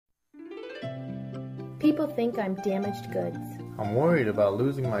People think I'm damaged goods. I'm worried about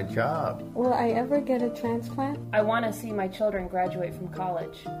losing my job. Will I ever get a transplant? I want to see my children graduate from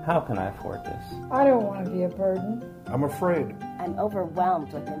college. How can I afford this? I don't want to be a burden. I'm afraid. I'm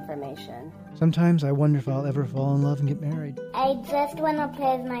overwhelmed with information. Sometimes I wonder if I'll ever fall in love and get married. I just want to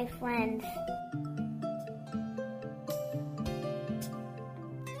play with my friends.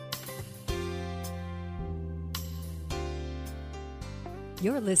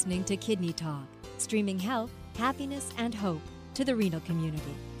 You're listening to Kidney Talk, streaming health, happiness, and hope to the renal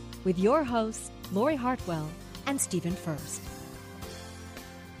community, with your hosts, Lori Hartwell and Stephen Furst.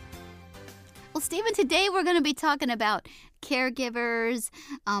 Well, Stephen, today we're going to be talking about caregivers,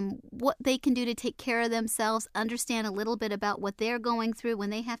 what they can do to take care of themselves, understand a little bit about what they're going through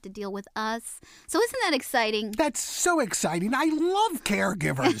when they have to deal with us. So isn't that exciting? That's so exciting. I love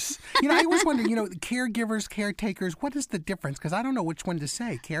caregivers. I always wonder, caregivers, caretakers, what is the difference? Because I don't know which one to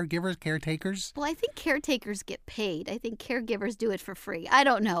say. Caregivers, caretakers? Well, I think caretakers get paid. I think caregivers do it for free. I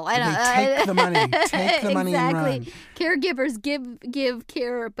don't know. They take the money. Take the money and run. Caregivers give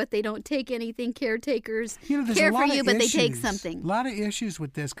care, but they don't take anything. Caretakers care for you, but they take something. A lot of issues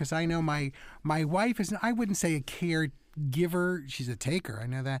with this because I know my wife is, I wouldn't say a caregiver. She's a taker. I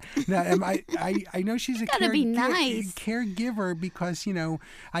know that. No, I know she's a caregiver because,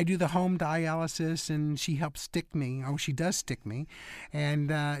 I do the home dialysis and she helps stick me. Oh, she does stick me.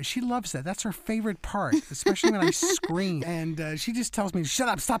 And she loves that. That's her favorite part, especially when I scream. And she just tells me, shut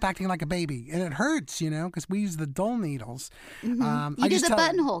up, stop acting like a baby. And it hurts, because we use the dull needles. Mm-hmm. You do the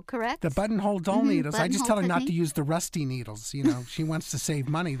buttonhole, correct? The buttonhole dull needles. I just tell her technique. not to use the rusty needles. She wants to save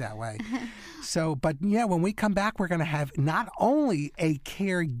money that way. But when we come back, we're going to have not only a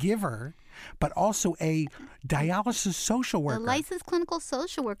caregiver, but also a dialysis social worker. A licensed clinical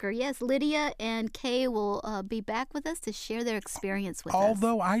social worker, yes. Lydia and Kay will be back with us to share their experience with us.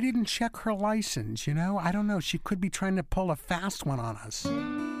 Although I didn't check her license, I don't know. She could be trying to pull a fast one on us.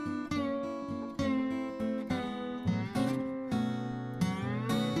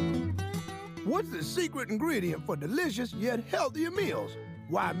 What's the secret ingredient for delicious yet healthier meals?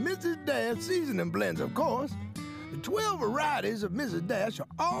 Why, Mrs. Dash seasoning blends, of course. The 12 varieties of Mrs. Dash are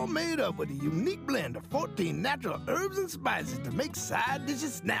all made up with a unique blend of 14 natural herbs and spices to make side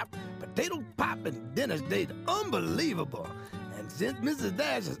dishes snap, potatoes pop, and dinner's taste unbelievable. And since Mrs.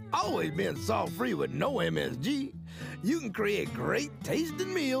 Dash has always been salt-free with no MSG, you can create great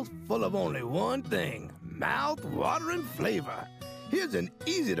tasting meals full of only one thing: mouth-watering flavor. Here's an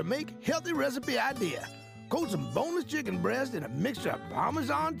easy-to-make, healthy recipe idea. Coat some boneless chicken breast in a mixture of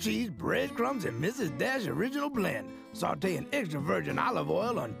Parmesan cheese, breadcrumbs, and Mrs. Dash original blend. Sauté in extra virgin olive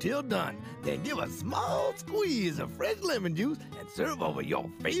oil until done. Then give a small squeeze of fresh lemon juice and serve over your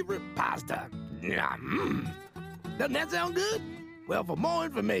favorite pasta. Doesn't that sound good? Well, for more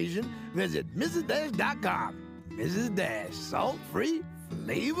information, visit MrsDash.com. Mrs. Dash, salt-free,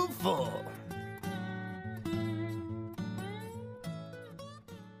 flavorful.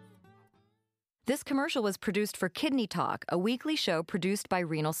 This commercial was produced for Kidney Talk, a weekly show produced by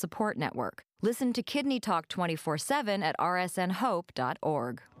Renal Support Network. Listen to Kidney Talk 24/7 at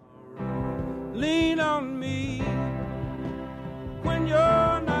rsnhope.org. Lean on me when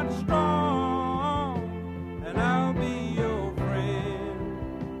you're not strong, and I'll be your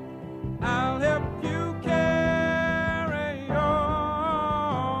friend. I'll help you carry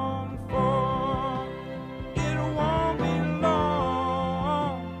on, for it won't be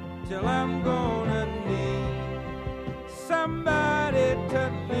long till I'm gonna somebody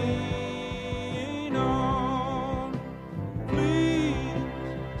to lean on. Please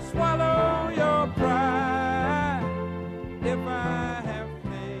swallow your pride if I have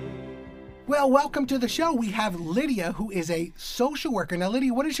pain. Well, welcome to the show. We have Lydia, who is a social worker. Now,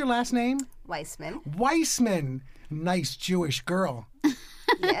 Lydia, what is your last name? Weissman. Weissman. Nice Jewish girl.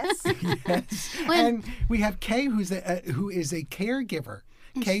 Yes. Yes. And we have Kay, who is a caregiver.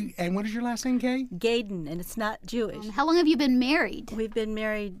 Kay, and what is your last name, Kay? Gaydon, and it's not Jewish. How long have you been married? We've been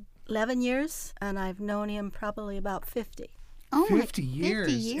married 11 years, and I've known him probably about 50. Oh, 50 years.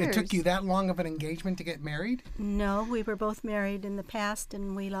 50 years. It took you that long of an engagement to get married? No, we were both married in the past,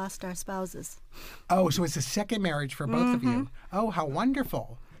 and we lost our spouses. Oh, so it's a second marriage for both of you. Oh, how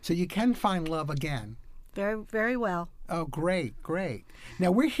wonderful. So you can find love again. Very, very well. Oh, great, great.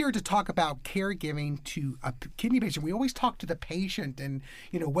 Now, we're here to talk about caregiving to a kidney patient. We always talk to the patient and,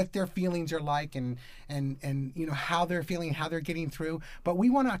 what their feelings are like and how they're feeling, how they're getting through. But we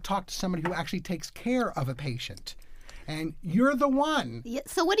want to talk to somebody who actually takes care of a patient. And you're the one. Yeah,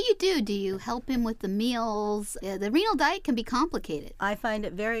 so what do? Do you help him with the meals? The renal diet can be complicated. I find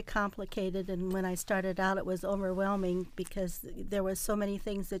it very complicated, and when I started out, it was overwhelming because there were so many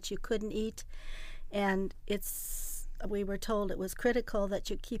things that you couldn't eat. And we were told it was critical that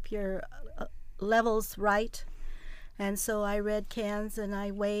you keep your levels right. And so I read cans and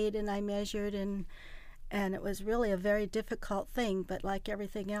I weighed and I measured, and it was really a very difficult thing. But like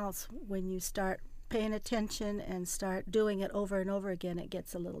everything else, when you start paying attention and start doing it over and over again, it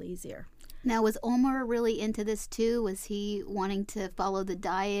gets a little easier. Now, was Omar really into this too? Was he wanting to follow the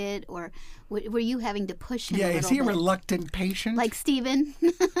diet, or were you having to push him a little bit? Is he a reluctant patient? Like Stephen?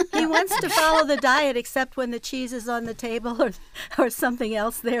 He wants to follow the diet, except when the cheese is on the table or something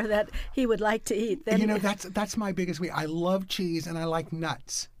else there that he would like to eat. Then that's my biggest weakness. I love cheese and I like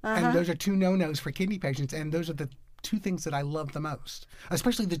nuts. And those are two no-nos for kidney patients, and those are the two things that I love the most,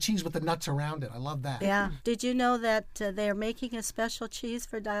 especially the cheese with the nuts around it. I love that. Yeah. Did you know that they're making a special cheese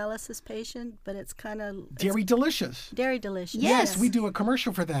for dialysis patient, but it's kind of... Dairy Delicious. Dairy Delicious. Yes, we do a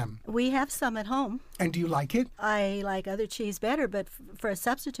commercial for them. We have some at home. And do you like it? I like other cheese better, but for a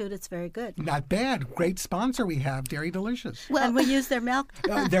substitute, it's very good. Not bad. Great sponsor we have, Dairy Delicious. Well, and we use their milk.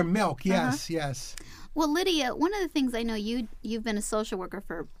 Their milk, yes, yes. Well, Lydia, one of the things I know you've been a social worker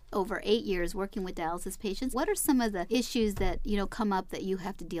for over 8 years working with dialysis patients. What are some of the issues that, come up that you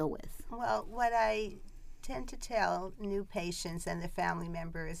have to deal with? Well, what I tend to tell new patients and their family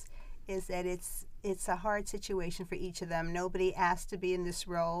members is that it's a hard situation for each of them. Nobody asked to be in this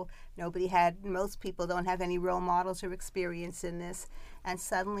role. Most people don't have any role models or experience in this, and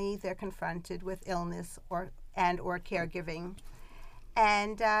suddenly they're confronted with illness or caregiving.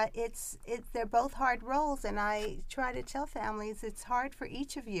 And they're both hard roles, and I try to tell families it's hard for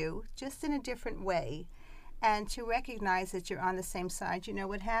each of you, just in a different way, and to recognize that you're on the same side.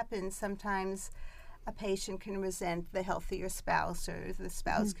 What happens sometimes, a patient can resent the healthier spouse, or the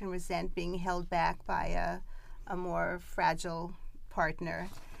spouse can resent being held back by a more fragile partner.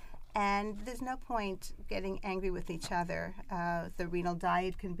 And there's no point getting angry with each other. The renal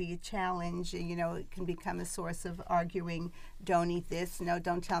diet can be a challenge. It can become a source of arguing. Don't eat this. No,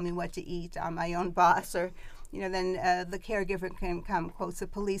 don't tell me what to eat. I'm my own boss. Or, then the caregiver can become, quotes, a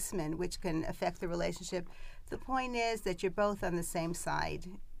policeman, which can affect the relationship. The point is that you're both on the same side.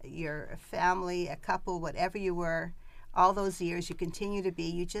 You're a family, a couple, whatever you were, all those years, you continue to be.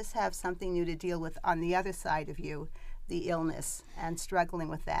 You just have something new to deal with on the other side of you, the illness, and struggling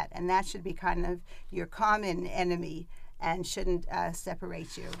with that. And that should be kind of your common enemy and shouldn't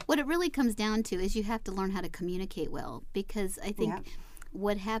separate you. What it really comes down to is you have to learn how to communicate well, because I think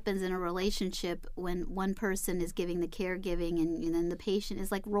what happens in a relationship when one person is giving the caregiving and then the patient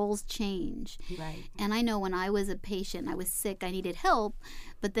is like roles change. Right. And I know when I was a patient, I was sick, I needed help,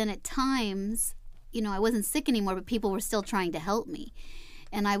 but then at times, I wasn't sick anymore, but people were still trying to help me.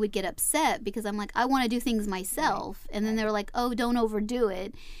 And I would get upset because I'm like, I want to do things myself. And then they were like, oh, don't overdo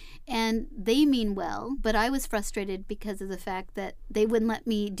it. And they mean well, but I was frustrated because of the fact that they wouldn't let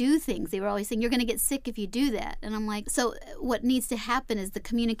me do things. They were always saying, you're going to get sick if you do that. And I'm like, so what needs to happen is the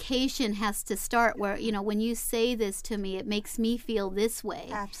communication has to start where, when you say this to me, it makes me feel this way.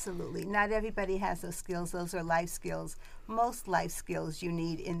 Absolutely. Not everybody has those skills. Those are life skills. Most life skills you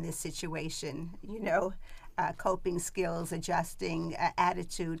need in this situation, coping skills, adjusting,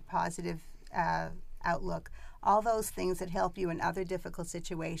 attitude, positive outlook, all those things that help you in other difficult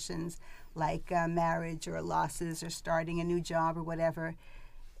situations like marriage or losses or starting a new job or whatever.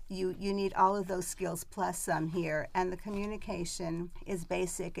 You need all of those skills plus some here, and the communication is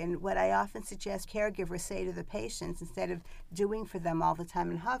basic. And what I often suggest caregivers say to the patients, instead of doing for them all the time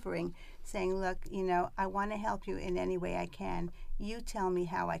and hovering, saying, look, I want to help you in any way I can. You tell me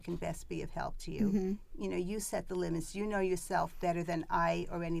how I can best be of help to you. Mm-hmm. You set the limits. You know yourself better than I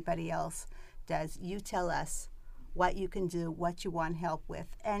or anybody else does. You tell us what you can do, what you want help with.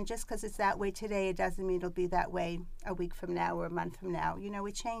 And just because it's that way today, it doesn't mean it'll be that way a week from now or a month from now.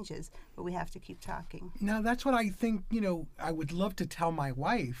 It changes, but we have to keep talking. Now, that's what I think, I would love to tell my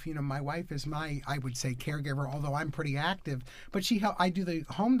wife. My wife is my, I would say, caregiver, although I'm pretty active. But I do the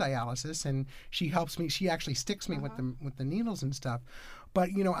home dialysis, and she helps me. She actually sticks me with the needles and stuff. But,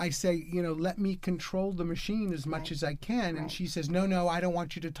 I say, let me control the machine as much as I can. And she says, no, I don't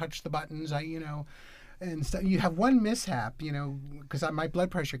want you to touch the buttons. And so you have one mishap, because my blood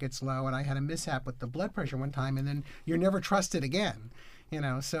pressure gets low, and I had a mishap with the blood pressure one time, and then you're never trusted again,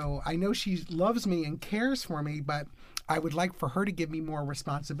 So I know she loves me and cares for me, but I would like for her to give me more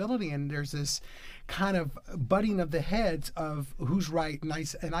responsibility. And there's this kind of butting of the heads of who's right.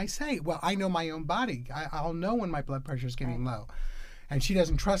 And I say, well, I know my own body. I'll know when my blood pressure is getting low. And she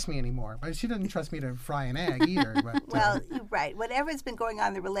doesn't trust me anymore. But she doesn't trust me to fry an egg either. But, well, right. Whatever's been going on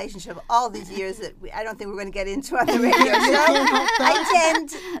in the relationship all these years that I don't think we're going to get into on the radio show.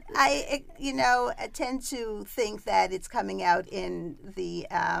 I tend to think that it's coming out in the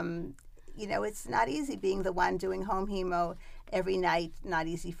it's not easy being the one doing home hemo every night. Not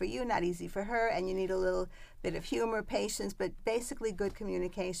easy for you, not easy for her, and you need a little bit of humor, patience, but basically good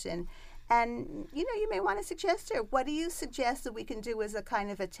communication. And, you may want to suggest to her, what do you suggest that we can do as a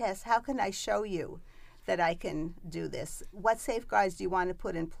kind of a test? How can I show you that I can do this? What safeguards do you want to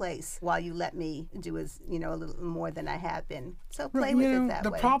put in place while you let me do a little more than I have been? So play with it that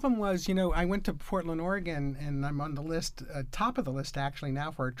way. The problem was, I went to Portland, Oregon, and I'm on the list, top of the list actually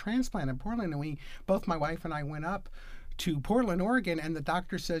now for a transplant in Portland. And both my wife and I went up to Portland, Oregon, and the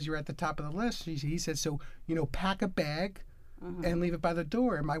doctor says you're at the top of the list. He says, so, pack a bag and leave it by the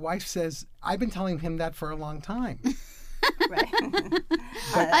door. And my wife says, I've been telling him that for a long time. Right.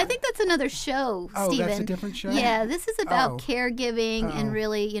 I think that's another show, Stephen. Oh, that's a different show? Yeah, this is about caregiving and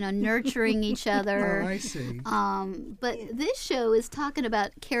really, nurturing each other. Oh, I see. But this show is talking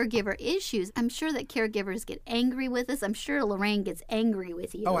about caregiver issues. I'm sure that caregivers get angry with us. I'm sure Lorraine gets angry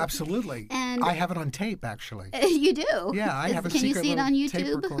with you. Oh, absolutely. And I have it on tape, actually. You do? Yeah, I have a secret. Can you see it on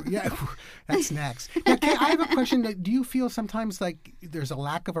YouTube? Yeah, that's next. Now, Kay, I have a question. Do you feel sometimes like there's a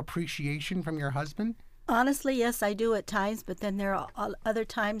lack of appreciation from your husband? Honestly, yes, I do at times, but then there are other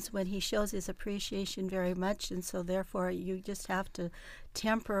times when he shows his appreciation very much, and so therefore you just have to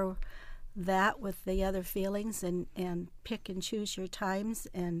temper that with the other feelings and pick and choose your times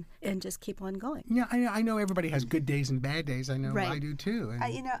and just keep on going. Yeah, I know everybody has good days and bad days. I know I do too. And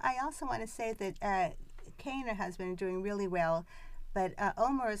I also want to say that Kay and her husband are doing really well. But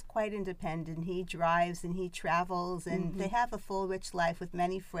Omar is quite independent. He drives and he travels, and they have a full, rich life with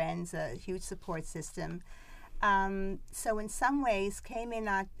many friends, a huge support system. So in some ways, Kay may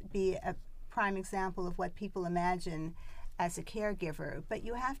not be a prime example of what people imagine as a caregiver, but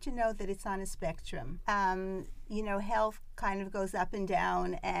you have to know that it's on a spectrum. Health kind of goes up and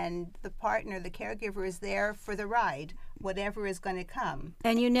down, and the partner, the caregiver, is there for the ride, whatever is going to come.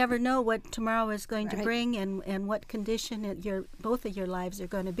 And you never know what tomorrow is going to bring and what condition both of your lives are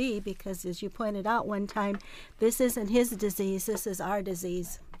going to be, because as you pointed out one time, this isn't his disease, this is our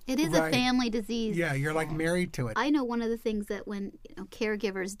disease. It is a family disease. Yeah, you're like married to it. I know one of the things that when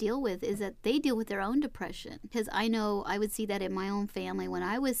caregivers deal with is that they deal with their own depression. Because I know I would see that in my own family. When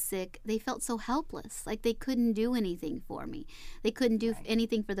I was sick, they felt so helpless. Like they couldn't do anything for me. They couldn't do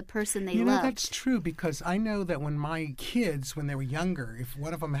anything for the person they loved. That's true, because I know that when my kids, when they were younger, if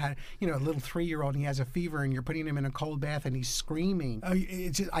one of them had, a little 3-year-old and he has a fever and you're putting him in a cold bath and he's screaming,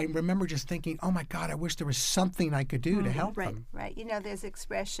 I remember just thinking, oh my God, I wish there was something I could do to help them. Right. There's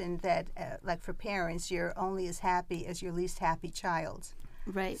expression that, like for parents, you're only as happy as your least happy child.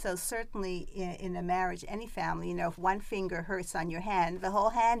 Right. So certainly in a marriage, any family, if one finger hurts on your hand, the whole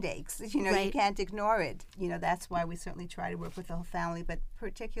hand aches. You can't ignore it. That's why we certainly try to work with the whole family, but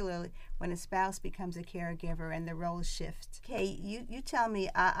particularly when a spouse becomes a caregiver and the roles shift. Kay, you tell me,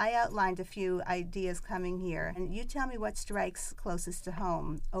 I outlined a few ideas coming here, and you tell me what strikes closest to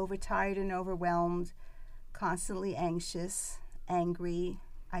home. Overtired and overwhelmed, constantly anxious, angry,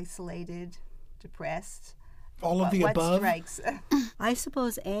 isolated, depressed. All of the above? What strikes? I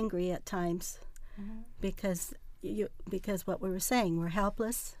suppose angry at times, because what we were saying, we're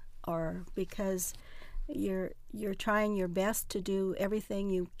helpless, or because you're trying your best to do everything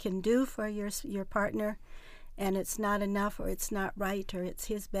you can do for your partner, and it's not enough, or it's not right, or it's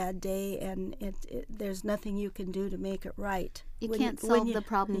his bad day, and there's nothing you can do to make it right. You can't solve the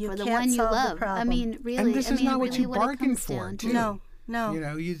problem for the one you love. I mean, really. And this is not what you bargained for, too. No.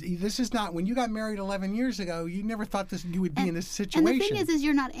 This is not, when you got married 11 years ago, you never thought you would be in this situation. And the thing is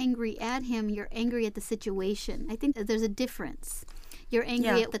you're not angry at him, you're angry at the situation. I think that there's a difference. You're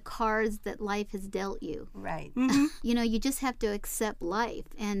angry at the cards that life has dealt you. Right. Mm-hmm. You just have to accept life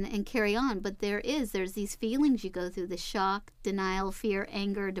and carry on. But there's these feelings you go through, the shock, denial, fear,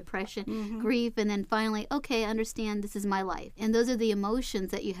 anger, depression, grief, and then finally, okay, I understand this is my life. And those are the emotions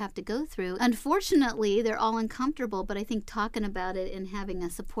that you have to go through. Unfortunately, they're all uncomfortable, but I think talking about it and having a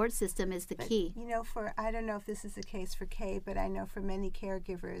support system is the key. I don't know if this is the case for Kay, but I know for many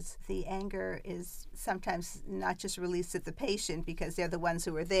caregivers, the anger is sometimes not just released at the patient because they're the ones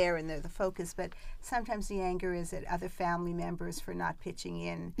who are there and they're the focus, but sometimes the anger is at other family members for not pitching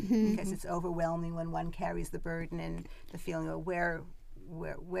in because it's overwhelming when one carries the burden and the feeling of where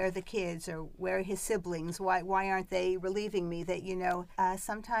are the kids, or where are his siblings, why aren't they relieving me, that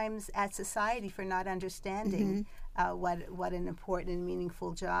sometimes at society for not understanding what an important and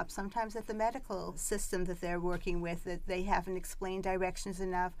meaningful job. Sometimes at the medical system that they're working with, that they haven't explained directions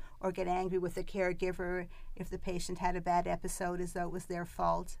enough, or get angry with the caregiver if the patient had a bad episode as though it was their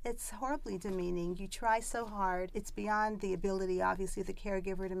fault. It's horribly demeaning. You try so hard. It's beyond the ability, obviously, of the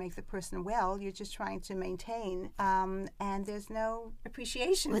caregiver to make the person well. You're just trying to maintain, and there's no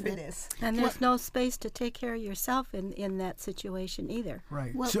appreciation for this. And there's no space to take care of yourself in that situation either.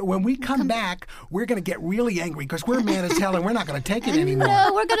 Right. Well, so when we come back, we're going to get really angry because we're mad as hell and we're not going to take it anymore.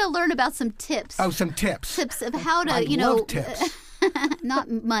 No, we're going to learn about some tips. Oh, some tips. Tips of how to, I love tips. Not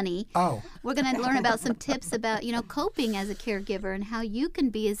money. Oh. We're going to learn about some tips about, coping as a caregiver and how you can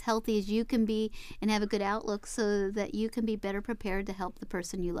be as healthy as you can be and have a good outlook so that you can be better prepared to help the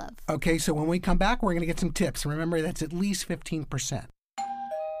person you love. Okay, so when we come back, we're going to get some tips. Remember, that's at least 15%.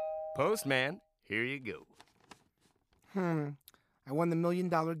 Postman, here you go. I won the $1 million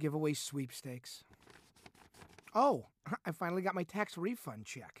giveaway sweepstakes. Oh, I finally got my tax refund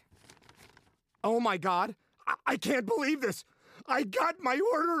check. Oh my God, I can't believe this. I got my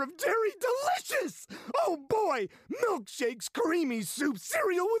order of Dairy Delicious! Oh boy! Milkshakes, creamy soup,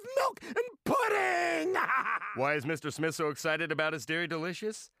 cereal with milk, and pudding! Why is Mr. Smith so excited about his Dairy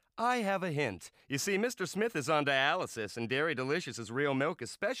Delicious? I have a hint. You see, Mr. Smith is on dialysis, and Dairy Delicious is real milk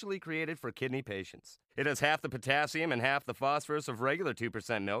especially created for kidney patients. It has half the potassium and half the phosphorus of regular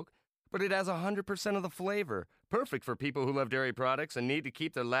 2% milk, but it has 100% of the flavor, perfect for people who love dairy products and need to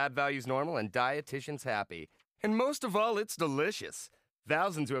keep their lab values normal and dietitians happy. And most of all, it's delicious.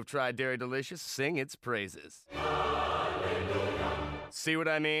 Thousands who have tried Dairy Delicious sing its praises. Hallelujah. See what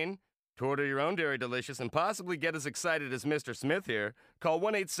I mean? To order your own Dairy Delicious and possibly get as excited as Mr. Smith here, call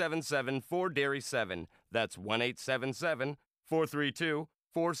 1-877-4-DAIRY-7. That's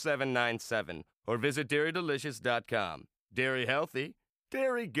 1-877-432-4797. Or visit dairydelicious.com. Dairy healthy,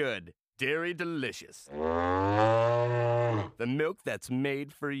 dairy good, Dairy Delicious. The milk that's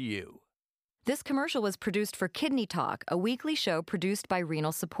made for you. This commercial was produced for Kidney Talk, a weekly show produced by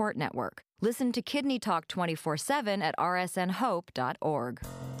Renal Support Network. Listen to Kidney Talk 24/7 at rsnhope.org.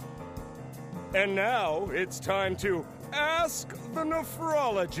 And now it's time to Ask the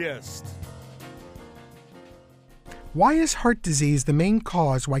Nephrologist. Why is heart disease the main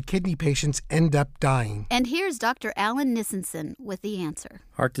cause why kidney patients end up dying? And here's Dr. Alan Nissenson with the answer.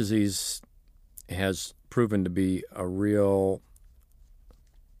 Heart disease has proven to be a real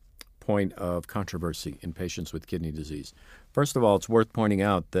point of controversy in patients with kidney disease. First of all, it's worth pointing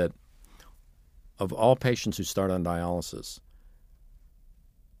out that of all patients who start on dialysis,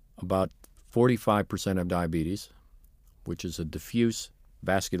 about 45% have diabetes, which is a diffuse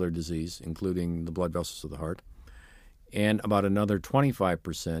vascular disease, including the blood vessels of the heart, and about another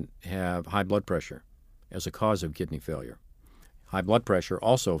 25% have high blood pressure as a cause of kidney failure. High blood pressure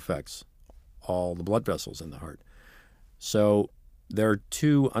also affects all the blood vessels in the heart. So there are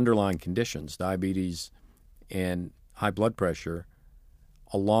two underlying conditions, diabetes and high blood pressure,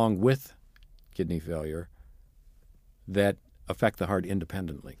 along with kidney failure, that affect the heart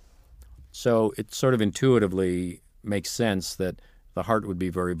independently. So it sort of intuitively makes sense that the heart would be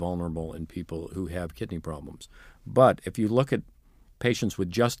very vulnerable in people who have kidney problems. But if you look at patients with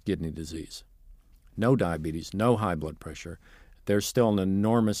just kidney disease, no diabetes, no high blood pressure, there's still an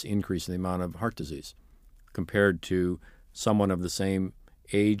enormous increase in the amount of heart disease compared to someone of the same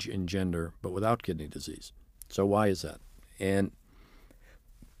age and gender but without kidney disease. So why is that? And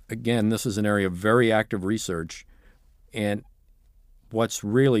again, this is an area of very active research, and what's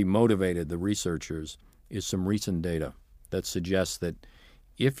really motivated the researchers is some recent data that suggests that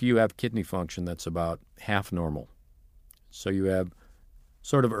if you have kidney function that's about half normal, so you have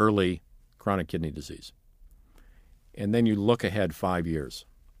sort of early chronic kidney disease, and then you look ahead 5 years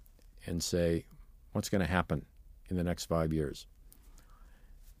and say, what's going to happen in the next 5 years?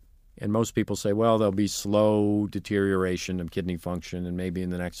 And most people say, well, there'll be slow deterioration of kidney function, and maybe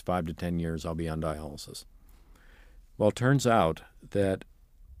in the next 5 to 10 years I'll be on dialysis. Well, it turns out that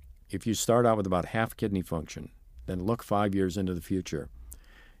if you start out with about half kidney function, then look 5 years into the future,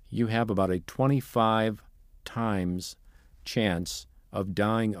 you have about a 25 times chance of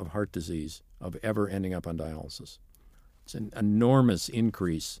dying of heart disease, of ever ending up on dialysis. It's an enormous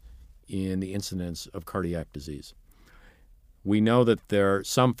increase in the incidence of cardiac disease. We know that there are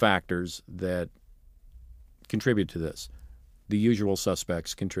some factors that contribute to this. The usual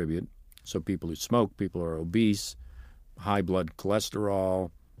suspects contribute. So people who smoke, people who are obese, high blood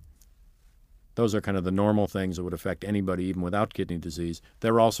cholesterol, those are kind of the normal things that would affect anybody even without kidney disease.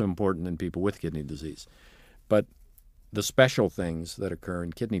 They're also important in people with kidney disease. But the special things that occur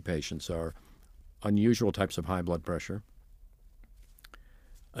in kidney patients are unusual types of high blood pressure,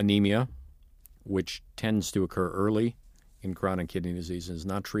 anemia, which tends to occur early in chronic kidney disease and is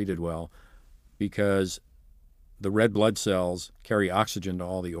not treated well because the red blood cells carry oxygen to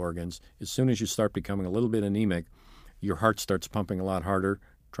all the organs. As soon as you start becoming a little bit anemic, your heart starts pumping a lot harder,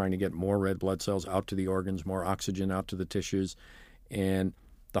 trying to get more red blood cells out to the organs, more oxygen out to the tissues. And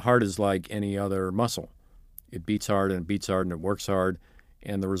the heart is like any other muscle. It beats hard and it beats hard and it works hard.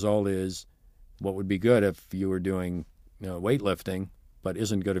 And the result is what would be good if you were doing weightlifting, but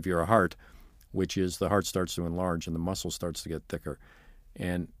isn't good if you're a heart, which is the heart starts to enlarge and the muscle starts to get thicker.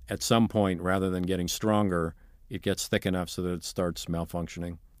 And at some point, rather than getting stronger, it gets thick enough so that it starts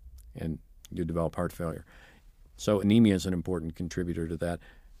malfunctioning and you develop heart failure. So anemia is an important contributor to that.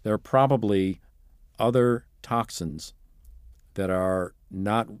 There are probably other toxins that are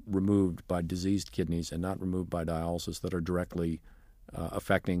not removed by diseased kidneys and not removed by dialysis that are directly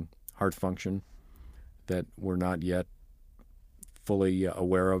affecting heart function that we're not yet fully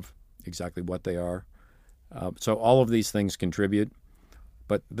aware of exactly what they are. So all of these things contribute,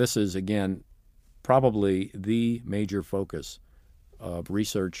 but this is, again, probably the major focus of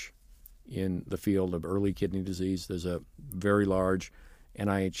research in the field of early kidney disease. There's a very large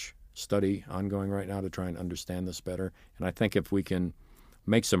NIH study ongoing right now to try and understand this better. And I think if we can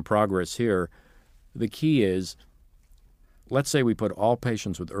make some progress here, the key is, let's say we put all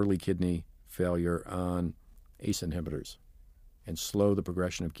patients with early kidney failure on ACE inhibitors and slow the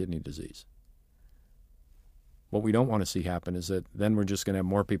progression of kidney disease. What we don't want to see happen is that then we're just going to have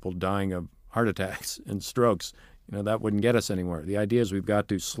more people dying of heart attacks and strokes. That wouldn't get us anywhere. The idea is we've got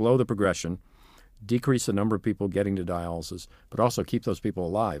to slow the progression, decrease the number of people getting to dialysis, but also keep those people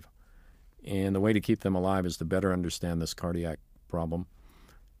alive. And the way to keep them alive is to better understand this cardiac problem.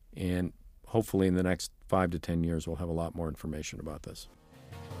 And hopefully in the next 5 to 10 years, we'll have a lot more information about this.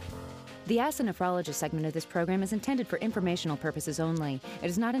 The Ask the Nephrologist segment of this program is intended for informational purposes only. It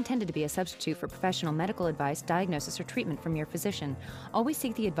is not intended to be a substitute for professional medical advice, diagnosis, or treatment from your physician. Always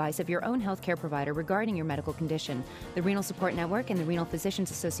seek the advice of your own healthcare provider regarding your medical condition. The Renal Support Network and the Renal Physicians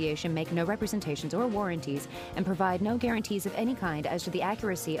Association make no representations or warranties and provide no guarantees of any kind as to the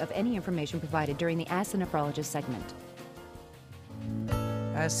accuracy of any information provided during the Ask the Nephrologist segment.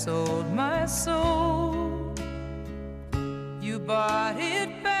 I sold my soul, you bought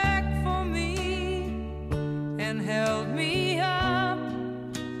it back for me and held me up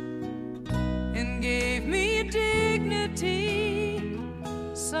and gave me dignity.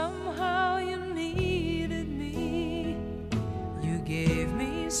 Somehow you needed me, you gave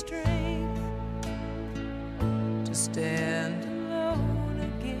me strength to stand alone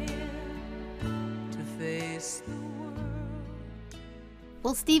again, to face the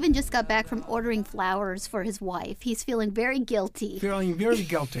Well, Stephen just got back from ordering flowers for his wife. He's feeling very guilty. Feeling very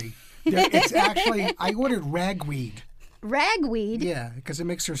guilty. It's actually, I ordered ragweed. Ragweed? Yeah, because it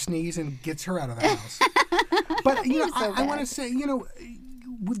makes her sneeze and gets her out of the house. But, I want to say,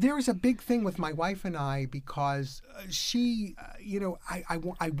 there is a big thing with my wife and I because she, I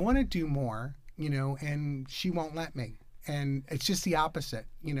want to do more, and she won't let me. And it's just the opposite.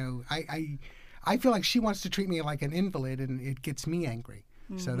 I feel like she wants to treat me like an invalid, and it gets me angry.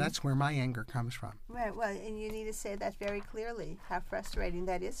 So that's where my anger comes from. Right. Well, and you need to say that very clearly, how frustrating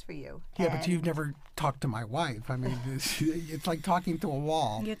that is for you. Yeah, but you've never talked to my wife. I mean, it's like talking to a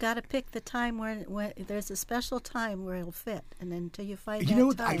wall. You got to pick the time where there's a special time where it'll fit, and then until you find You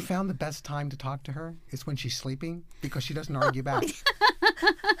know, time. I found the best time to talk to her is when she's sleeping because she doesn't argue back.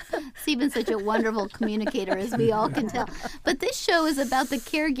 Stephen's such a wonderful communicator, as we all can tell. But this show is about the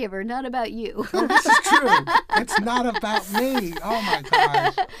caregiver, not about you. Oh, this is true. It's not about me. Oh, my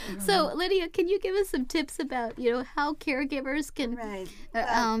gosh. So, Lydia, can you give us some tips about, how caregivers can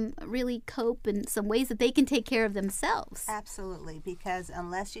really cope and some ways that they can take care of themselves? Absolutely, because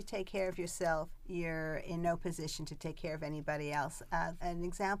unless you take care of yourself, you're in no position to take care of anybody else. An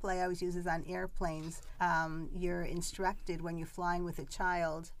example I always use is on airplanes. You're instructed when you're flying with a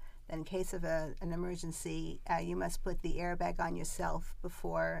child that in case of an emergency, you must put the airbag on yourself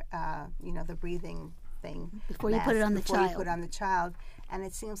before, the breathing thing. Before you put it on the child. Before you put it on the child. And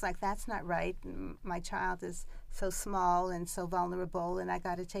it seems like that's not right. My child is so small and so vulnerable, and I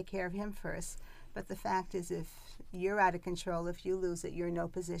got to take care of him first. But the fact is, if you're out of control, if you lose it, you're in no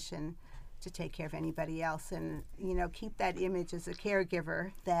position to take care of anybody else. And, keep that image as a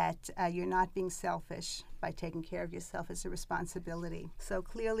caregiver that you're not being selfish by taking care of yourself as a responsibility. So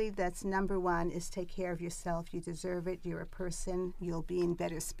clearly that's number one, is take care of yourself. You deserve it. You're a person. You'll be in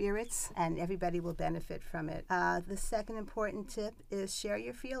better spirits, and everybody will benefit from it. The second important tip is share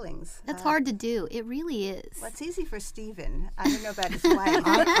your feelings. That's hard to do. It really is. Well, it's easy for Stephen. I don't know about his wife.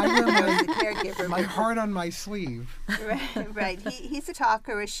 I remember as a caregiver. My heart on my sleeve. Right. He's a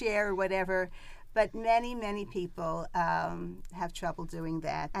talker, a share, or whatever. But many, many people have trouble doing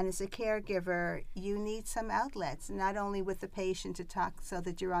that. And as a caregiver, you need some outlets, not only with the patient to talk so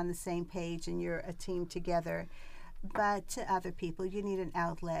that you're on the same page and you're a team together, but to other people. You need an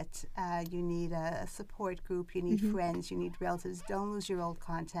outlet. You need a support group. You need friends. You need relatives. Don't lose your old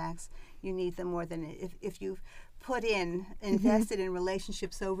contacts. You need them more than if you've invested in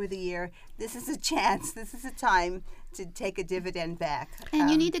relationships over the year. This is a chance. This is a time to take a dividend back.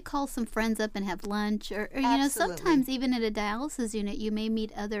 And you need to call some friends up and have lunch, or you know, sometimes even at a dialysis unit, you may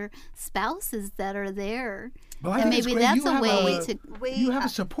meet other spouses that are there. Well, and maybe that's a way to. You have a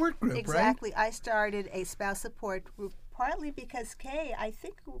support group, exactly. right? I started a spouse support group. Partly because Kay,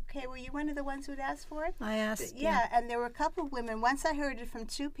 were you one of the ones who'd asked for it? I asked. Yeah, and there were a couple of women. Once I heard it from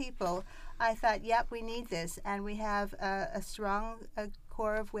two people, I thought, yep, we need this. And we have a strong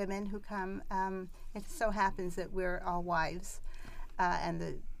core of women who come. It so happens that we're all wives, and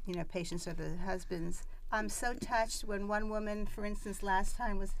the patients are the husbands. I'm so touched when one woman, for instance, last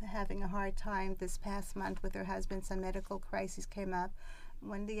time was having a hard time this past month with her husband. Some medical crisis came up.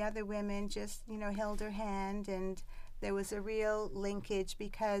 When the other women just, held her hand, and there was a real linkage,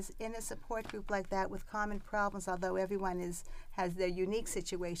 because in a support group like that with common problems, although everyone has their unique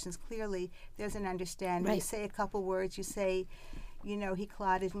situations, clearly there's an understanding. Right. You say a couple words, you say, he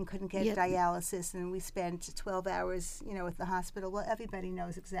clotted and couldn't get dialysis, and we spent 12 hours, at the hospital. Well, everybody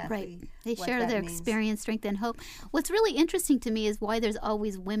knows exactly right. They what share that their means. Experience, strength, and hope. What's really interesting to me is why there's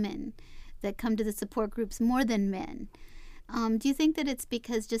always women that come to the support groups more than men. Do you think that it's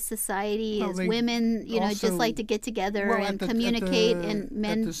because just society as women, just like to get together and communicate, and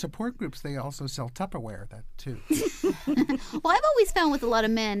men... At the support groups, they also sell Tupperware, that too. Well, I've always found with a lot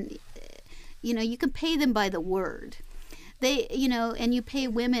of men, you can pay them by the word. They, and you pay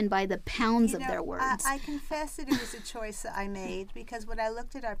women by the pounds of their words. I confess that it was a choice that I made, because when I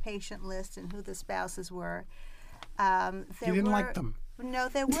looked at our patient list and who the spouses were, you didn't like them. No,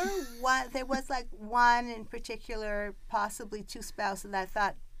 there was like one in particular, possibly two spouses that I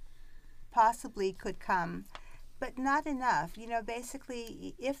thought possibly could come, but not enough.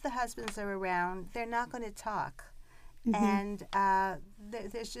 Basically, if the husbands are around, they're not going to talk. And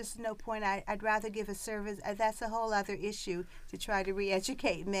there's just no point. I'd rather give a service. That's a whole other issue, to try to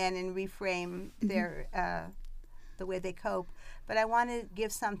re-educate men and reframe their the way they cope. But I want to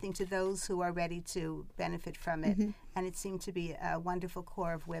give something to those who are ready to benefit from it. And it seemed to be a wonderful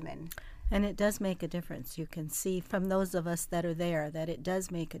core of women. And it does make a difference. You can see from those of us that are there that it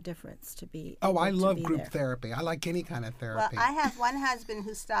does make a difference to be. Oh, I love group therapy. I like any kind of therapy. Well, I have one husband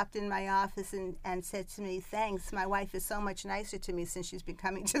who stopped in my office and said to me, "Thanks, my wife is so much nicer to me since she's been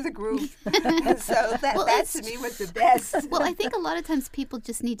coming to the group." So that to me was the best. Well, I think a lot of times people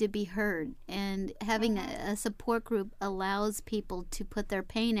just need to be heard, and having a support group allows people to put their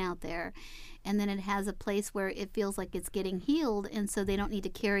pain out there. And then it has a place where it feels like it's getting healed, and so they don't need to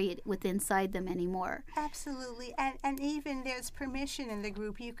carry it inside them anymore. Absolutely. And even there's permission in the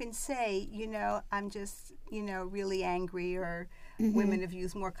group. You can say, I'm just, really angry, or women have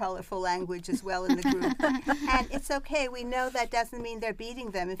used more colorful language as well in the group. And it's okay. We know that doesn't mean they're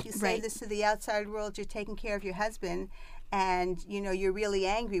beating them. If you say this to the outside world, you're taking care of your husband, and, you're really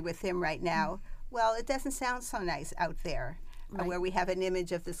angry with him right now. Well, it doesn't sound so nice out there. Where we have an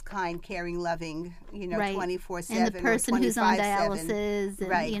image of this kind, caring, loving, 24/7, and the person who's on dialysis,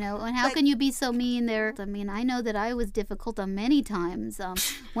 and, and how can you be so mean there? I mean, I know that I was difficult on many times.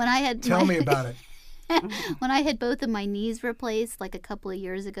 When I had tell me about it. When I had both of my knees replaced, like a couple of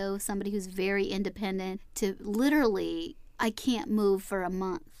years ago, somebody who's very independent, to literally, I can't move for a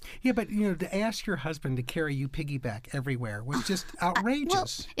month. Yeah, but, to ask your husband to carry you piggyback everywhere was just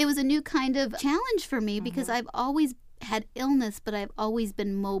outrageous. Well, it was a new kind of challenge for me, because I've always had illness, but I've always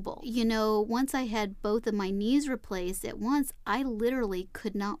been mobile. Once I had both of my knees replaced at once, I literally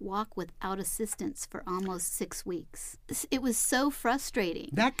could not walk without assistance for almost 6 weeks. It was so frustrating.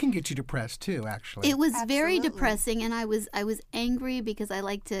 That can get you depressed too, actually. It was very depressing, and I was angry, because I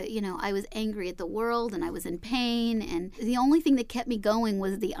like to, I was angry at the world, and I was in pain, and the only thing that kept me going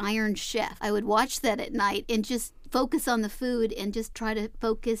was the Iron Chef. I would watch that at night and just focus on the food, and just try to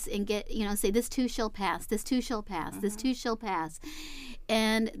focus and get, say, this too shall pass, this too shall pass, this too shall pass.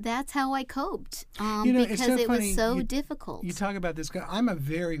 And that's how I coped, because it was so difficult. You talk about this. I'm a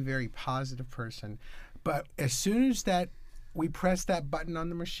very, very positive person, but as soon as we press that button on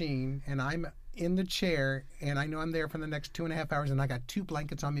the machine, and I'm in the chair, and I know I'm there for the next 2.5 hours, and I got 2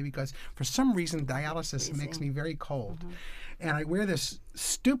 blankets on me, because for some reason dialysis makes me very cold. And I wear this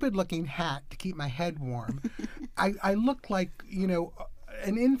stupid looking hat to keep my head warm. I look like,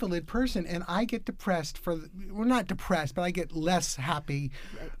 an invalid person, and I get depressed we're not depressed, but I get less happy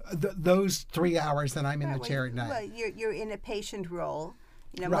those 3 hours that I'm in the chair at night. Well, you're in a patient role.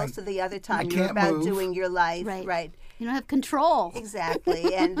 You know, Right. most of the other time I you're can't about move. doing your life. Right. You don't have control.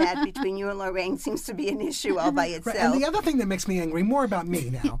 Exactly. And that between you and Lorraine seems to be an issue all by itself. Right. And the other thing that makes me angry, more about me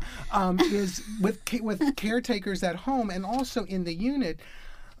now, is with caretakers at home and also in the unit,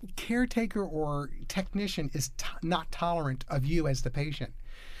 caretaker or technician is not tolerant of you as the patient.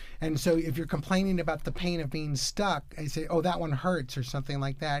 And so if you're complaining about the pain of being stuck, I say, oh, that one hurts or something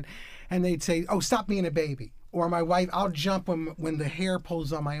like that. And they'd say, oh, stop being a baby. Or my wife, I'll jump when the hair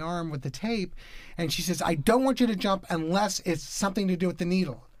pulls on my arm with the tape. And she says, I don't want you to jump unless it's something to do with the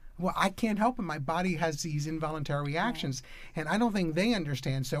needle. Well, I can't help it. My body has these involuntary reactions. And I don't think they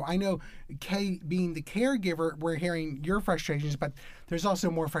understand. So I know, Kay, being the caregiver, we're hearing your frustrations, but there's also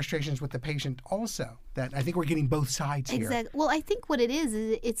more frustrations with the patient also. That I think we're getting both sides here. Exactly. Well, I think what it is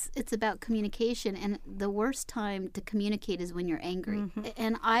it's about communication. And the worst time to communicate is when you're angry. Mm-hmm.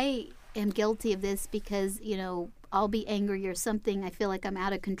 And I am guilty of this because, I'll be angry or something. I feel like I'm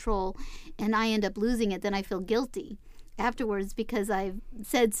out of control and I end up losing it. Then I feel guilty afterwards because I've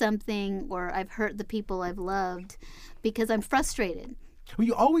said something or I've hurt the people I've loved because I'm frustrated. Well,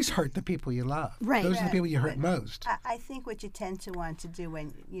 you always hurt the people you love. Right. Those are the people you hurt most. I think what you tend to want to do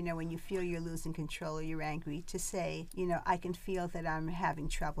when you feel you're losing control or you're angry, to say, I can feel that I'm having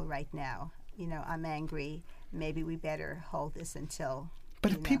trouble right now. I'm angry. Maybe we better hold this until...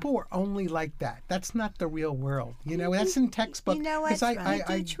 But if people were only like that, that's not the real world. That's in textbook. You know what?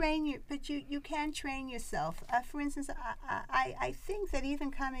 I train you, but you can train yourself. For instance, I think that even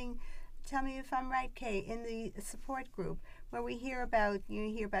coming, tell me if I'm right, Kay, in the support group where you hear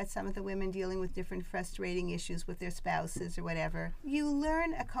about some of the women dealing with different frustrating issues with their spouses or whatever, you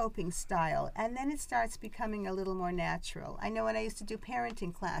learn a coping style, and then it starts becoming a little more natural. I know when I used to do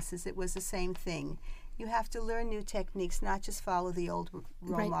parenting classes, it was the same thing. You have to learn new techniques, not just follow the old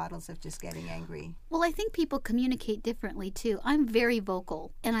role models of just getting angry. Well, I think people communicate differently too. I'm very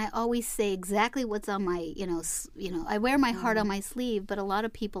vocal, and I always say exactly what's on my, I wear my heart on my sleeve, but a lot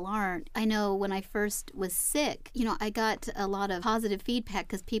of people aren't. I know when I first was sick, I got a lot of positive feedback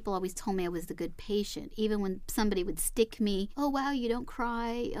because people always told me I was the good patient. Even when somebody would stick me, oh, wow, you don't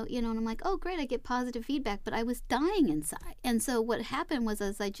cry, and I'm like, oh, great, I get positive feedback, but I was dying inside. And so what happened was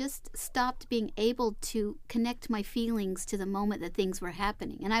I just stopped being able to connect my feelings to the moment that things were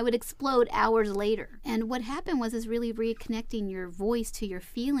happening, and I would explode hours later. And what happened was really reconnecting your voice to your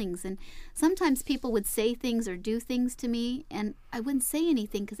feelings. And sometimes people would say things or do things to me, and I wouldn't say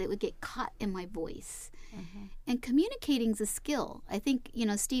anything because it would get caught in my voice. Mm-hmm. And communicating's a skill. I think,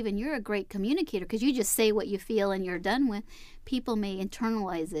 Stephen, you're a great communicator because you just say what you feel and you're done with. People may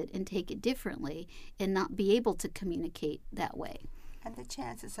internalize it and take it differently and not be able to communicate that way. And the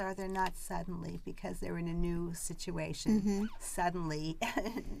chances are they're not suddenly, because they're in a new situation, suddenly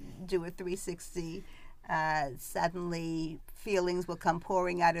do a 360. Suddenly feelings will come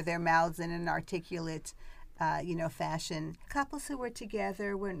pouring out of their mouths in an articulate, fashion. Couples who are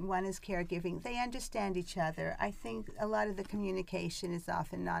together when one is caregiving, they understand each other. I think a lot of the communication is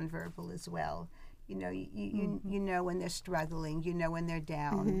often nonverbal as well. You know when they're struggling, when they're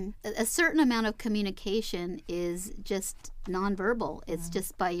down. A certain amount of communication is just nonverbal. It's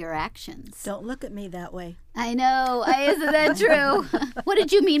just by your actions. Don't look at me that way. I know. Isn't that true? What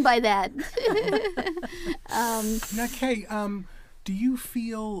did you mean by that? Now, Kay, do you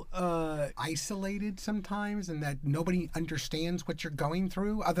feel isolated sometimes and that nobody understands what you're going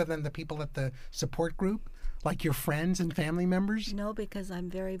through other than the people at the support group, like your friends and family members? No, because I'm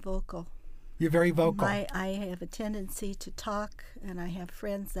very vocal. You're very vocal. I have a tendency to talk, and I have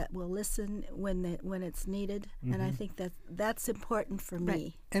friends that will listen when it's needed, and I think that's important for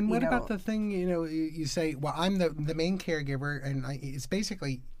me. And what about the thing, you say, well, I'm the main caregiver, and it's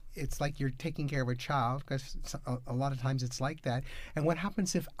basically, it's like you're taking care of a child, because a lot of times it's like that. And what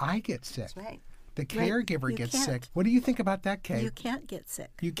happens if I get sick? That's right. The caregiver gets sick. What do you think about that, Kay? You can't get sick.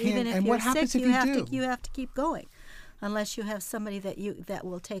 You can't. Even if and you're what happens sick, if you do? You have to keep going, unless you have somebody that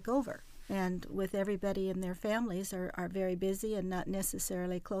will take over. And with everybody in their families are very busy and not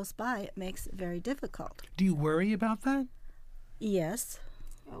necessarily close by, it makes it very difficult. Do you worry about that? Yes.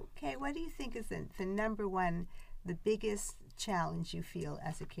 Okay, what do you think is the number one, the biggest challenge you feel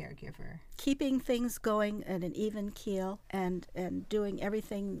as a caregiver? Keeping things going at an even keel and doing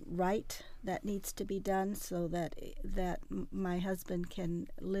everything right that needs to be done so that my husband can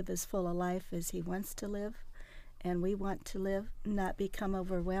live as full a life as he wants to live. And we want to live, not become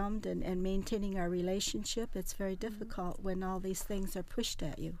overwhelmed, and maintaining our relationship. It's very difficult when all these things are pushed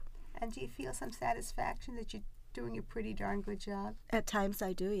at you. And do you feel some satisfaction that you doing a pretty darn good job? At times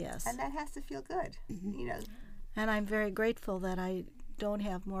I do, yes. And that has to feel good, you know. And I'm very grateful that I don't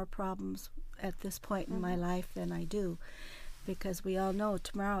have more problems at this point in my life than I do, because we all know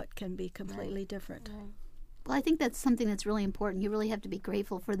tomorrow it can be completely different. Well, I think that's something that's really important. You really have to be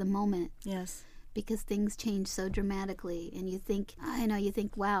grateful for the moment. Yes. Because things change so dramatically, and you think,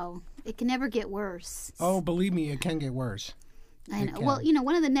 wow, it can never get worse. Oh, believe me, it can get worse. I know. Well, you know,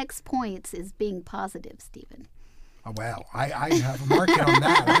 one of the next points is being positive, Stephen. Oh, well, I have a market on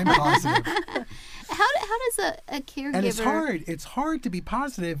that. I'm positive. How does a caregiver... And it's hard to be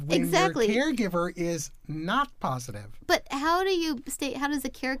positive when your caregiver is not positive. But how does a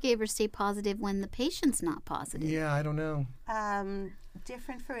caregiver stay positive when the patient's not positive? Yeah, I don't know.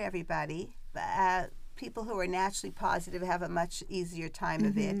 Different for everybody. People who are naturally positive have a much easier time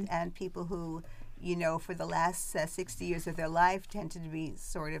of it, and people who, you know, for the last 60 years of their life tended to be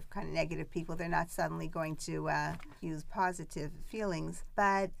sort of kind of negative people. They're not suddenly going to use positive feelings.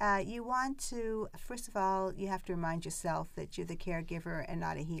 But you want to, first of all, you have to remind yourself that you're the caregiver and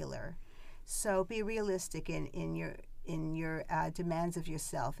not a healer. So be realistic in your demands of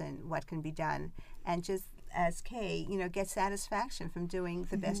yourself and what can be done. And just, as Kay, you know, get satisfaction from doing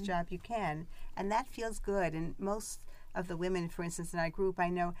the best job you can. And that feels good. And most of the women, for instance, in our group, I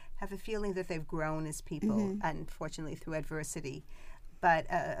know, have a feeling that they've grown as people, unfortunately, through adversity. But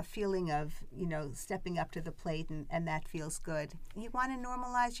a feeling of, you know, stepping up to the plate, and that feels good. You want to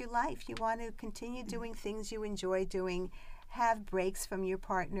normalize your life. You want to continue doing things you enjoy doing. Have breaks from your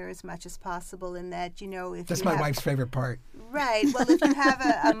partner as much as possible, in that, you know, if that's my wife's favorite part. Right. Well, if you have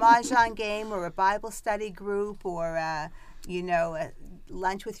a mahjong game or a Bible study group or, you know, a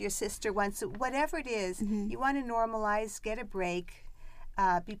lunch with your sister once, whatever it is, you want to normalize, get a break,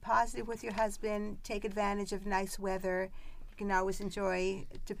 be positive with your husband, take advantage of nice weather. You can always enjoy,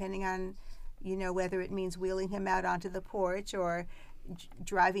 depending on, you know, whether it means wheeling him out onto the porch or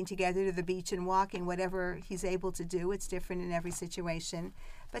driving together to the beach and walking, whatever he's able to do. It's different in every situation.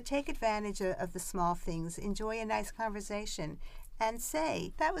 But take advantage of the small things. Enjoy a nice conversation and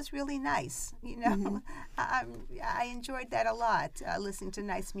say, that was really nice. You know, I enjoyed that a lot, listening to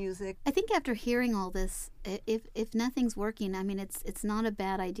nice music. I think after hearing all this, if nothing's working, I mean, it's not a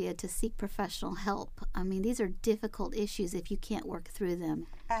bad idea to seek professional help. I mean, these are difficult issues if you can't work through them.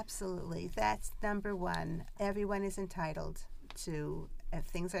 Absolutely. That's number one. Everyone is entitled to, if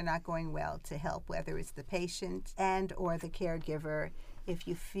things are not going well, to help, whether it's the patient and or the caregiver. If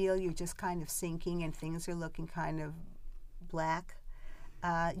you feel you're just kind of sinking and things are looking kind of black,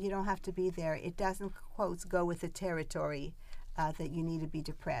 you don't have to be there. It doesn't, quotes, go with the territory that you need to be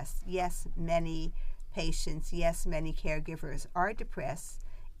depressed. Yes, many patients, yes, many caregivers are depressed.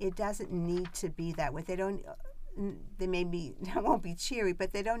 It doesn't need to be that way. They won't be cheery,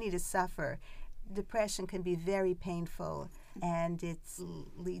 but they don't need to suffer. Depression can be very painful, and it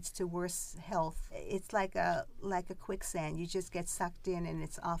leads to worse health. It's like a quicksand. You just get sucked in, and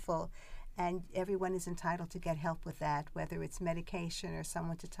it's awful. And everyone is entitled to get help with that, whether it's medication or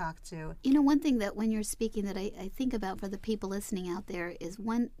someone to talk to. You know, one thing that when you're speaking that I think about for the people listening out there is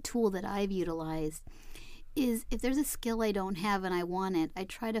one tool that I've utilized is if there's a skill I don't have and I want it, I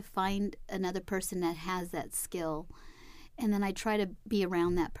try to find another person that has that skill. And then I try to be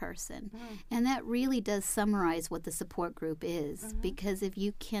around that person. And that really does summarize what the support group is. Because if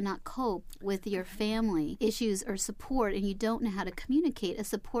you cannot cope with your family issues or support and you don't know how to communicate, a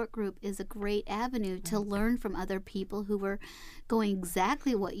support group is a great avenue to learn from other people who are going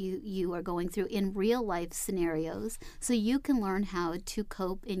exactly what you are going through in real life scenarios, so you can learn how to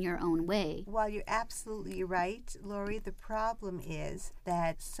cope in your own way. Well, you're absolutely right, Lori. The problem is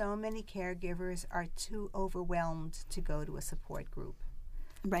that so many caregivers are too overwhelmed to go to a support group.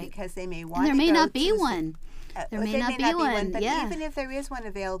 Right. Because they may want and there to may go not be to one. There may not be one. But yeah. even if there is one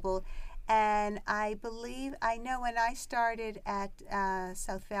available, and I know when I started at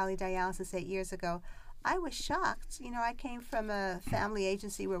South Valley Dialysis 8 years ago, I was shocked. You know, I came from a family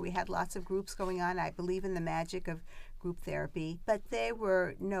agency where we had lots of groups going on. I believe in the magic of group therapy, but there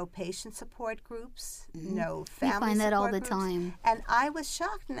were no patient support groups, no family support groups. You find that all the time. And I was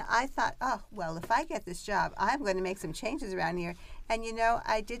shocked, and I thought, oh, well, if I get this job, I'm going to make some changes around here. And, you know,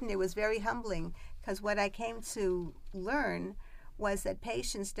 I didn't. It was very humbling, because what I came to learn was that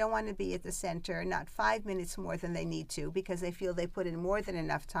patients don't want to be at the center, not 5 minutes more than they need to, because they feel they put in more than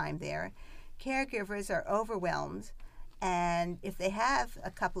enough time there. Caregivers are overwhelmed, and if they have a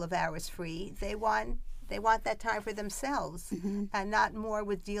couple of hours free, they want that time for themselves, and not more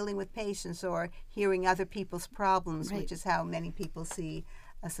with dealing with patients or hearing other people's problems, which is how many people see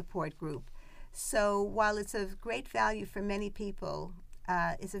a support group. So while it's of great value for many people,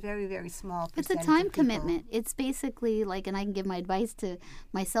 it's a very, very small It's percentage a time of people. commitment. It's basically like, and I can give my advice to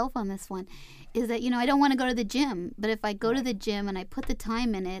myself on this one, is that, I don't want to go to the gym, but if I go to the gym and I put the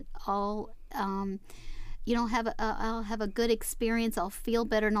time in it, I'll have a good experience. I'll feel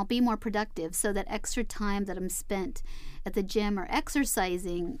better and I'll be more productive. So that extra time that I'm spent at the gym or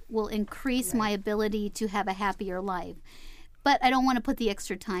exercising will increase my ability to have a happier life. But I don't want to put the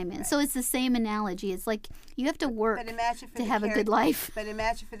extra time in. Right. So it's the same analogy. It's like you have to work to have a good life. But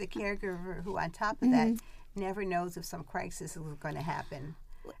imagine for the caregiver who, on top of that, never knows if some crisis is going to happen.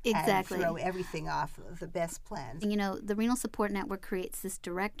 Exactly. And throw everything off of the best plans. The Renal Support Network creates this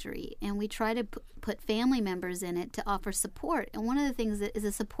directory, and we try to put family members in it to offer support. And one of the things that is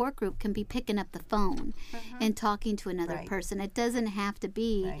a support group can be picking up the phone and talking to another person. It doesn't have to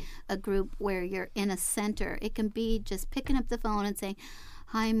be a group where you're in a center. It can be just picking up the phone and saying,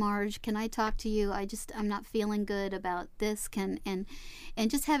 "Hi, Marge, can I talk to you? I'm not feeling good about this." And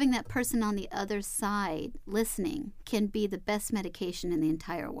just having that person on the other side listening can be the best medication in the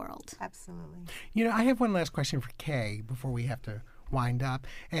entire world. Absolutely. I have one last question for Kay before we have to wind up.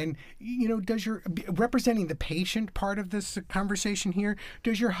 And, does your, representing the patient part of this conversation here,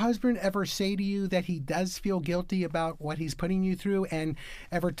 does your husband ever say to you that he does feel guilty about what he's putting you through and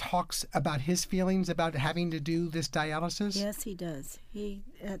ever talks about his feelings about having to do this dialysis? Yes, he does. He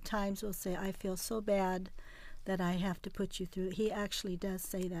at times will say, "I feel so bad that I have to put you through." He actually does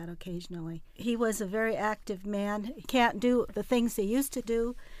say that occasionally. He was a very active man. He can't do the things he used to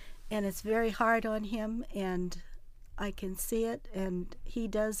do, and it's very hard on him, and I can see it, and he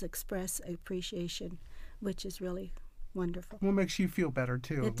does express appreciation, which is really wonderful. Well, it makes you feel better,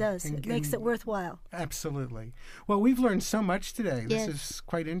 too. It does. It makes it worthwhile. Absolutely. Well, we've learned so much today. Yes. This is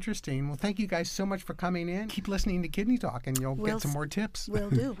quite interesting. Well, thank you guys so much for coming in. Keep listening to Kidney Talk, and you'll get some more tips. Will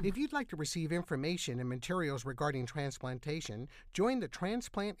do. If you'd like to receive information and materials regarding transplantation, join the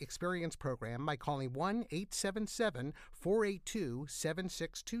Transplant Experience Program by calling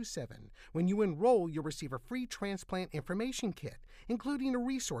 1-877-482-7627. When you enroll, you'll receive a free transplant information kit, including a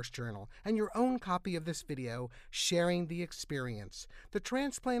resource journal and your own copy of this video, Sharing the Experience. The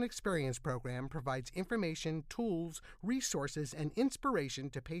Transplant Experience Program provides information, tools, resources, and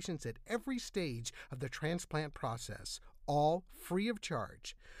inspiration to patients at every stage of the transplant process, all free of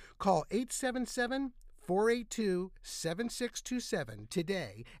charge. Call 877-482-7627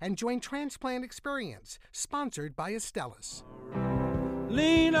 today and join Transplant Experience, sponsored by Astellas.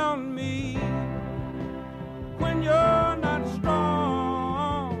 Lean on me when you're not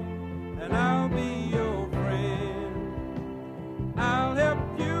strong, and I'll be your friend. I'll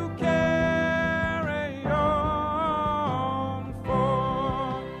help you carry on,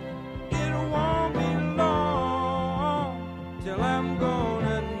 for it won't be long till I'm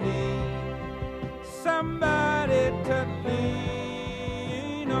gonna need somebody to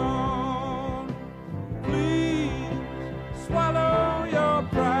lean on. Please swallow your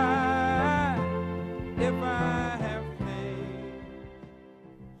pride if I have faith.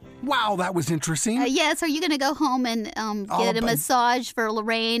 Wow, that was interesting. Yes, are you going to go home and get a massage for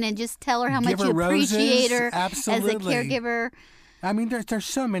Lorraine and just tell her how much you appreciate her as a caregiver? I mean, there's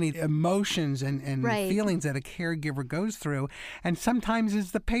so many emotions and feelings that a caregiver goes through. And sometimes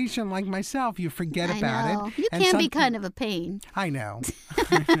as the patient, like myself, you forget about it. You can be kind of a pain. I know.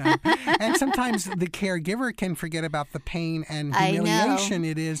 And sometimes the caregiver can forget about the pain and humiliation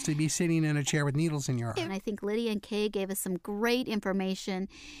it is to be sitting in a chair with needles in your arm. And I think Lydia and Kay gave us some great information.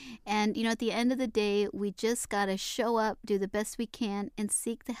 And, at the end of the day, we just got to show up, do the best we can, and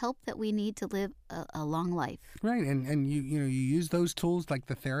seek the help that we need to live a long life. Right. And you use those tools like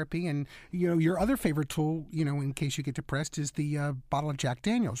the therapy, and your other favorite tool, in case you get depressed, is the bottle of Jack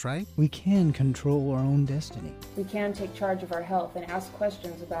Daniels, right? We can control our own destiny. We can take charge of our health and ask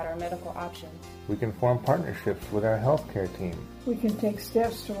questions about our medical options. We can form partnerships with our healthcare team. We can take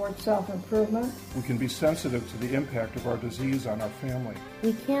steps toward self-improvement. We can be sensitive to the impact of our disease on our family.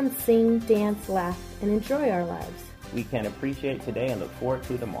 We can sing, dance, laugh, and enjoy our lives. We can appreciate today and look forward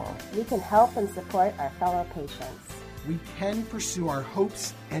to tomorrow. We can help and support our fellow patients. We can pursue our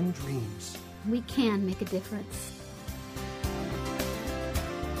hopes and dreams. We can make a difference.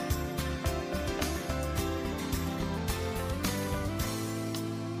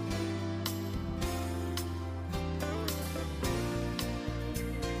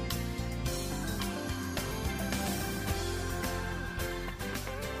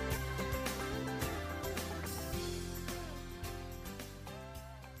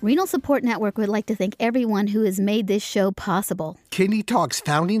 Renal Support Network would like to thank everyone who has made this show possible. Kidney Talk's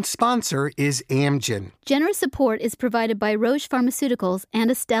founding sponsor is Amgen. Generous support is provided by Roche Pharmaceuticals and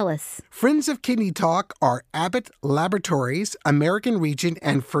Astellas. Friends of Kidney Talk are Abbott Laboratories, American Regent,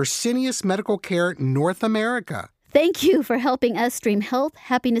 and Fresenius Medical Care North America. Thank you for helping us stream health,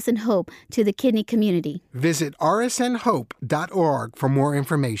 happiness, and hope to the kidney community. Visit rsnhope.org for more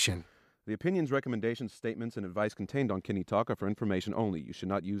information. The opinions, recommendations, statements, and advice contained on Kidney Talk are for information only. You should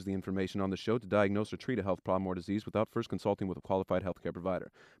not use the information on the show to diagnose or treat a health problem or disease without first consulting with a qualified healthcare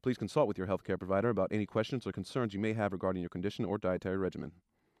provider. Please consult with your healthcare provider about any questions or concerns you may have regarding your condition or dietary regimen.